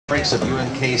Breaks of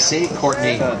UMKC,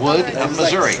 Courtney Wood of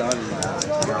Missouri.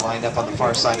 They're lined up on the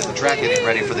far side of the track, getting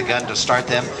ready for the gun to start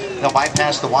them. They'll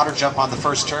bypass the water jump on the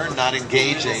first turn, not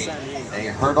engage a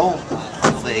hurdle.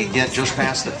 They get just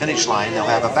past the finish line. They'll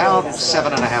have about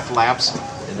 7.5 laps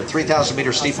in the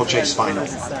 3,000-meter steeplechase final.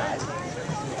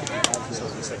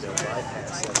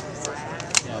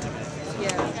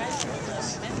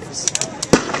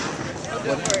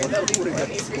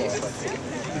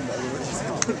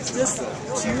 Just two? So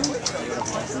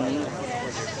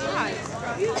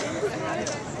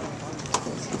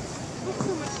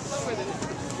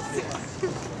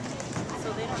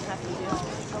they don't have to do it.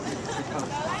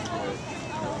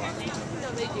 No,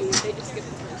 they do. They just get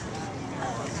the first.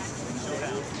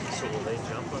 So will they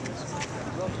jump on this?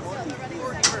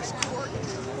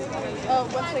 Oh,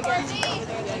 once they get over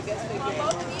there, I guess they get.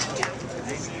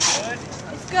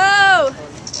 Let's go!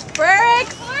 Break!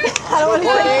 I don't want to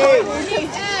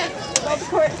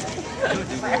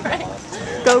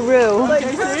go Roo.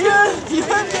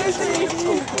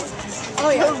 Oh,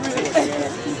 yeah.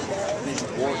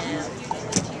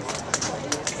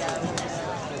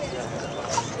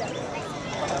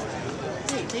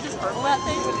 Wait, they just hurdle that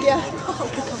thing? Yeah. Oh,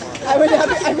 I would have.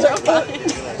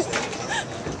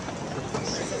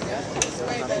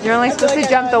 You're only supposed to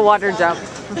jump the water jump.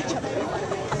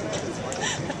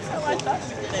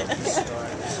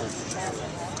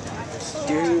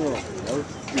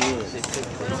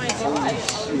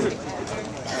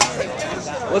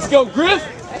 Let's go, Griff!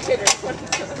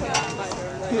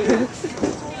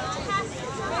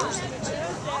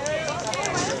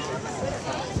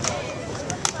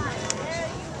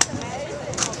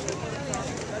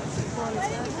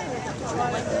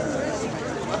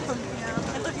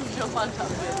 Jump on top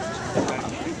of it.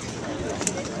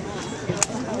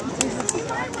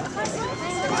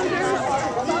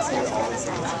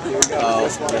 Oh,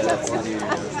 yeah, that's the dude.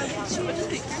 What do you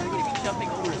think? You're going to be jumping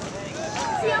over the thing.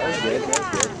 That's good,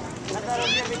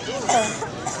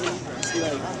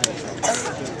 that's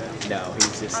good. No,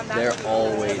 he's just, they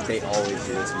always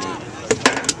do this meet.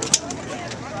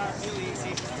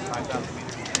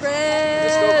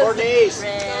 Let's go, Courtney!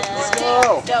 Let's go!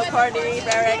 Go, Courtney,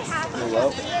 Barracks. Hello?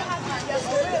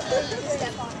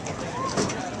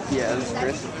 Yeah, this is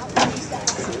Chris.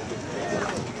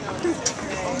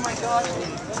 Oh my gosh.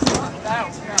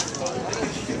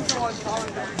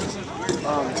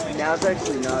 Now it's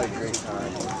actually not a great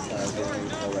time.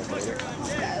 Later.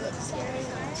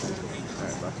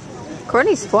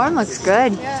 Courtney's form looks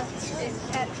good. Yeah.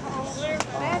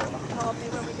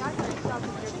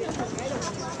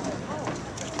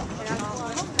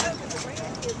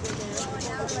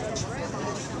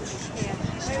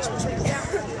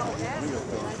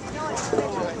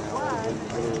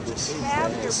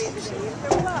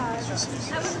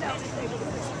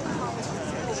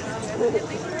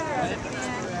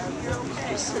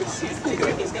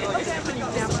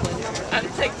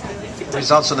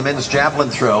 Results of the men's javelin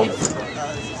throw.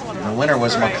 The winner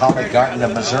was Macaulay Garton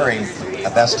of Missouri. A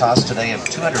best toss today of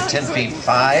 210 feet 5.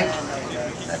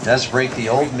 That does break the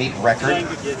old meet record.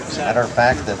 As a matter of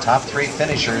fact, the top 3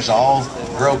 finishers all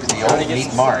broke the old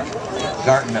meet mark.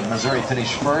 Garton of Missouri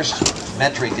finished first.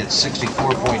 Metric at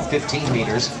 64.15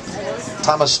 meters.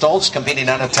 Thomas Stoltz competing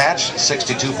unattached,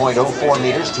 62.04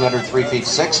 meters, 203 feet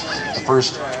 6. The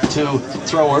first 2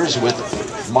 throwers with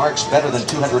marks better than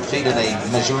 200 feet in a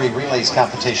Missouri relays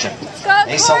competition.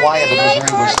 Asa Wyatt of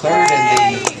Missouri was third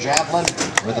in the javelin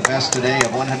with the best today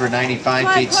of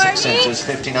 195 feet 6 inches,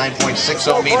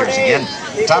 59.60 meters. Again,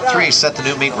 top 3 set the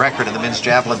new meet record in the men's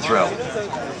javelin throw.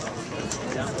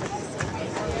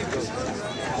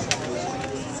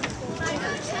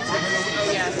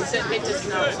 It does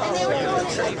not.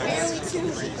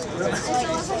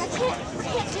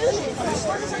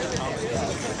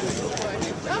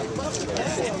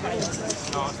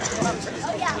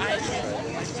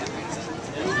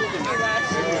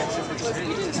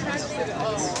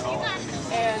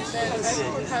 And then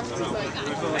was like, I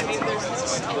mean, there's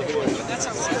that's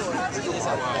our school.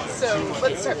 So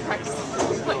let's start practicing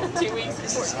like 2 weeks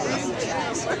before.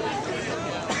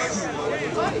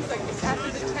 It's like after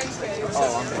the 10K,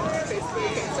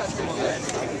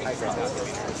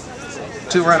 basically.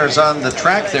 2 runners on the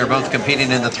track. They're both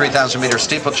competing in the 3,000-meter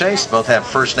steeplechase. Both have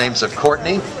first names of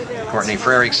Courtney. Courtney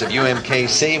Frerichs of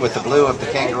UMKC with the blue of the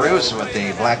Kangaroos, with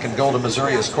the black and gold of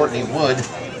Missouri is Courtney Wood.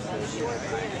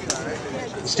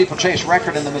 The steeplechase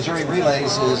record in the Missouri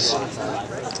relays is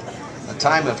a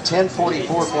time of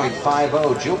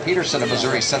 10:44.50. Jill Peterson of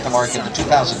Missouri set the mark in the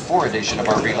 2004 edition of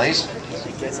our relays.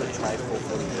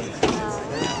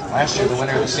 Last year, the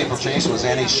winner of the steeplechase was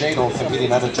Annie Shadle,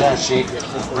 competing unattached. She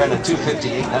ran a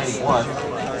 2:58.91.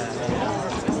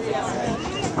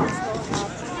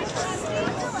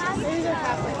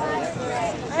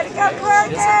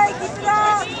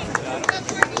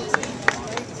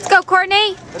 Let's go,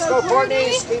 Courtney. Let's go,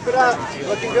 Courtney. Keep it up.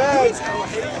 Looking good.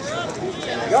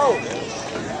 Go.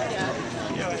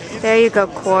 There you go,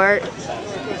 Court.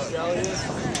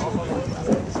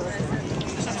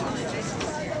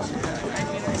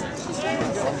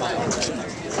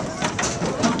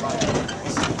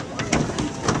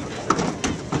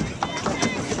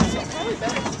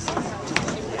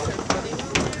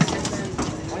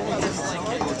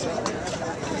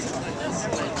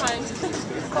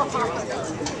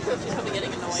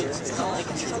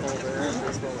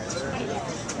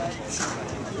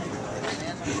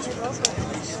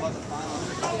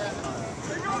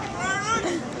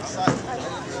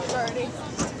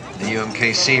 The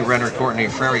UMKC runner Courtney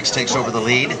Frerichs takes over the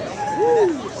lead.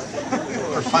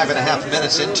 We're 5.5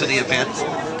 minutes into the event.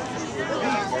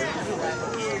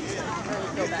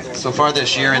 So far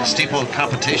this year in steeple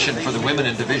competition for the women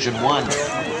in Division 1,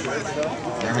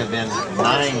 there have been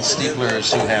 9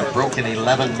 steeplers who have broken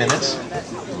 11 minutes,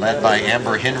 led by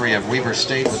Amber Henry of Weber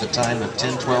State with a time of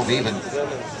 10-12 even.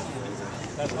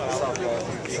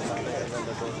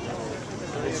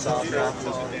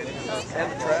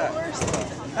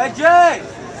 Hey, Jay!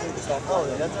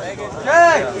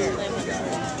 Jay!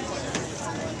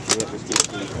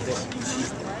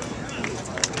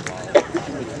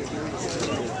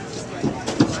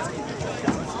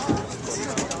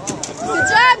 Good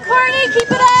job, Courtney.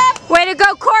 Keep it up. Way to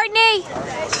go, Courtney.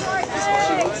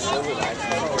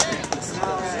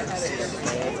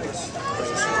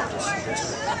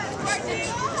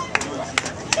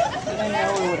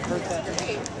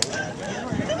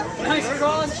 Nice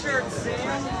crawling shirt,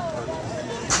 Sam.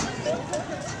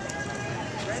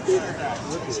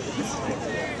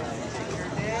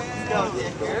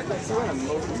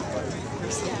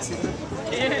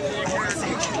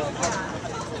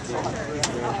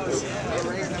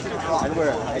 I'd wear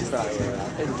a high fry.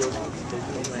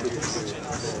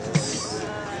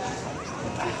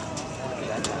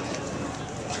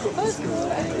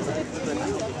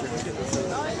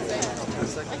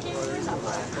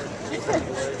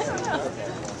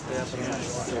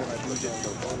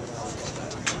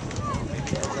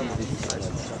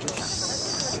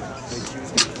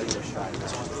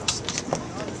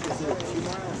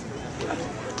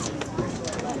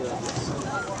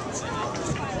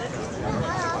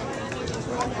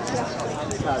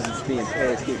 It's being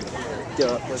paid.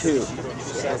 Two.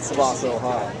 That's the ball so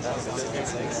high.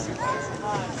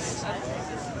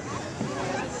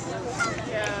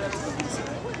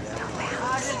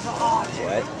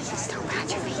 What?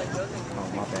 Oh,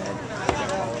 my bad.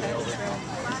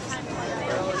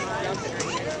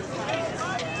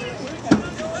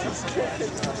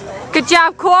 Good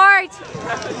job, Court.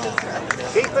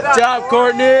 Keep it up. Good job,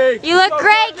 Courtney. You look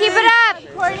great. Keep it up.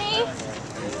 Courtney,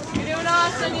 you're doing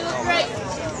awesome. You look great.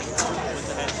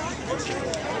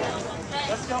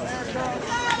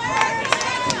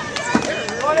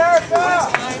 Come on, Erica.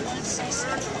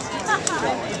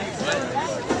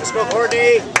 Let's go,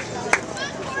 Courtney.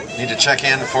 Need to check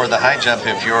in for the high jump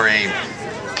if you're a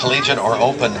collegiate or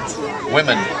open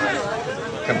women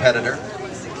competitor.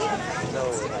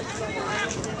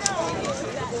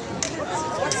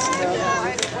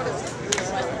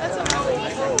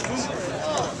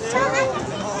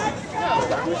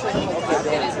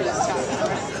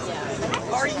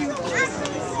 Are you?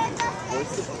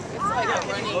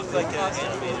 Look like an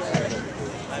animated.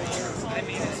 I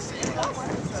mean,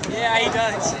 yeah, he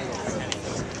does.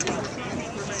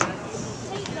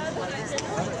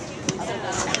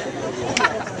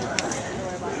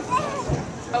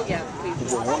 Oh yeah,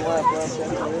 please. One lap left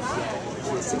after this.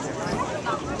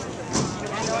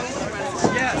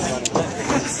 Yes.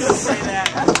 Say that.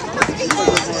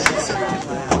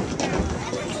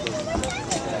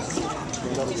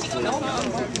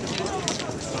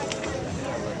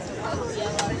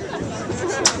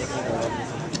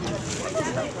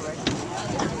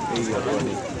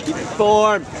 Keep it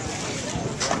form.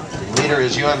 Leader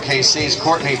is UMKC's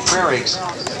Courtney Frerichs.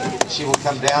 She will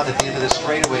come down at the end of this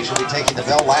straightaway. She'll be taking the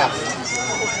bell lap.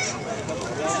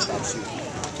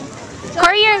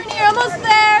 Court, you're almost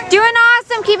there. Doing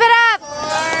awesome. Keep it up.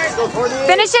 Go, Courtney.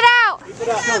 Finish it out. Keep it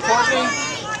up. Go, Courtney.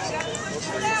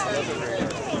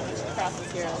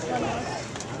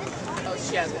 Oh,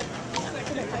 she has it.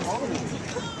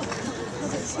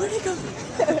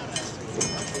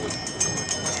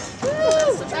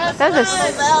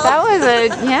 That was a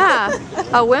yeah,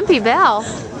 a wimpy bell.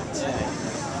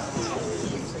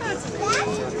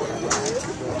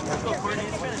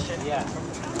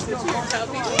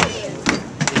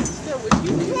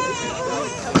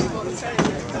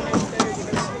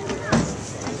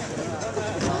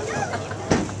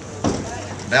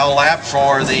 Bell lap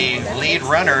for the lead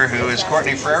runner, who is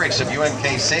Courtney Frerichs of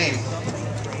UMKC.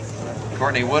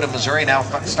 Courtney Wood of Missouri now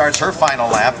starts her final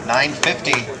lap.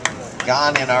 9:50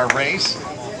 gone in our race.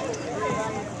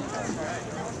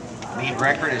 Lead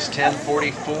record is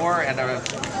 10:44 and a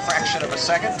fraction of a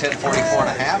second, 10:44 and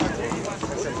a half.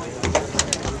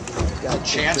 Got a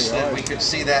chance that we could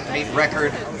see that meet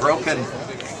record broken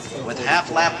with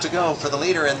half lap to go for the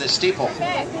leader in this steeple.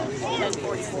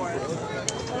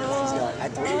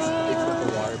 Let's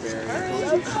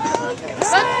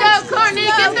go, Courtney!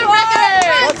 Get the record!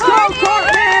 Let's go,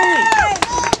 Courtney!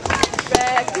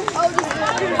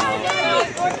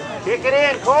 Kick it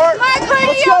in, Court. Come on, Courtney!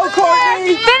 Let's go,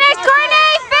 Courtney! Finish,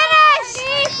 Courtney! Finish!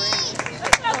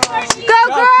 Go,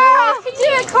 girl! You do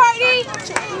it, Courtney!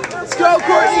 Let's go,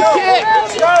 Courtney! Kick!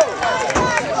 Let's go.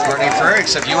 Courtney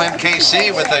Frerichs of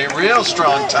UMKC with a real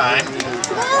strong time.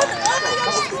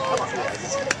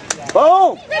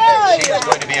 Boom! She is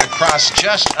going to be across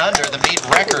just under the meet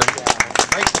record.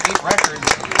 Break the meet record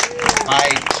by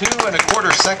 2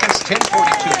 1/4 seconds,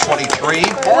 10:42.23.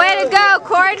 Way to go,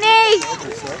 Courtney!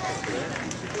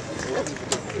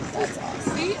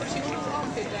 See, if she would have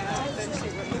walked it down, then she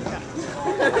would have.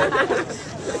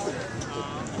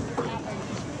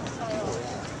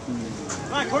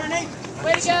 Come on, Courtney.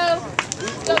 Way to go!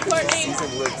 Go, Courtney!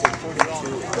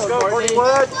 Let's go, Courtney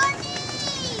Wood.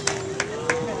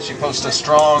 She posts a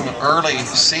strong early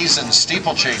season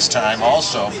steeplechase time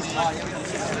also.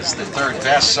 It's the third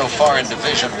best so far in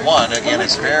Division 1. Again,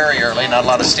 it's very early, not a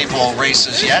lot of steeple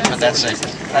races yet, but that's a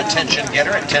attention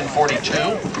getter at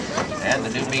 10:42. And the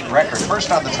new meet record.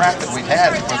 First on the track that we've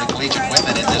had for the collegiate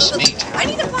women in this meet. I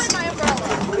need to find my umbrella.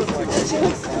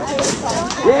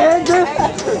 Yeah,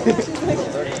 Griffin!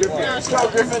 Go,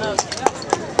 Griffin.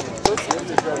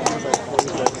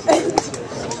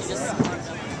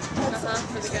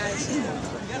 For the guys.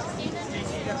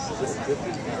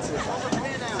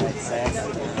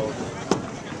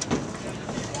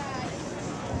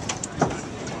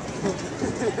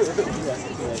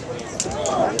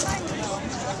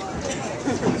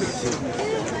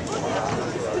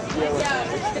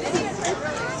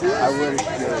 I would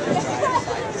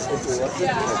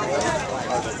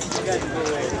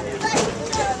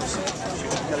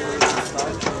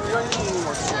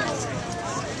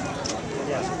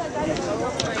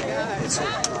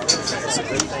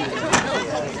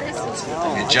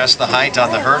Adjust the height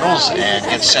on the hurdles and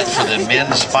get set for the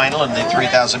men's final in the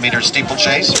 3,000 meter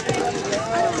steeplechase.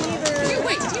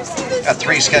 Got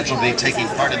 3 scheduled to be taking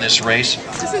part in this race.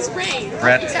 This is rain.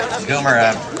 Brett Goomer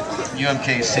of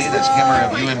UMKC, that's Gimmer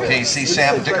of UMKC,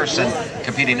 Sam Dickerson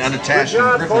competing unattached,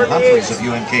 and Griffin Humphreys of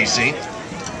UMKC.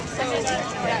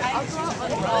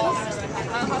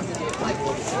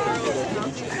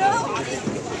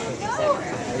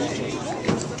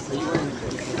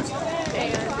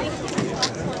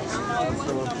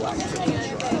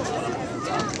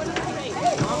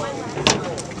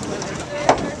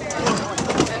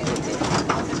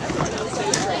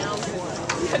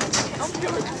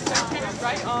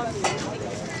 Right on the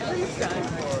other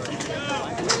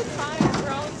side.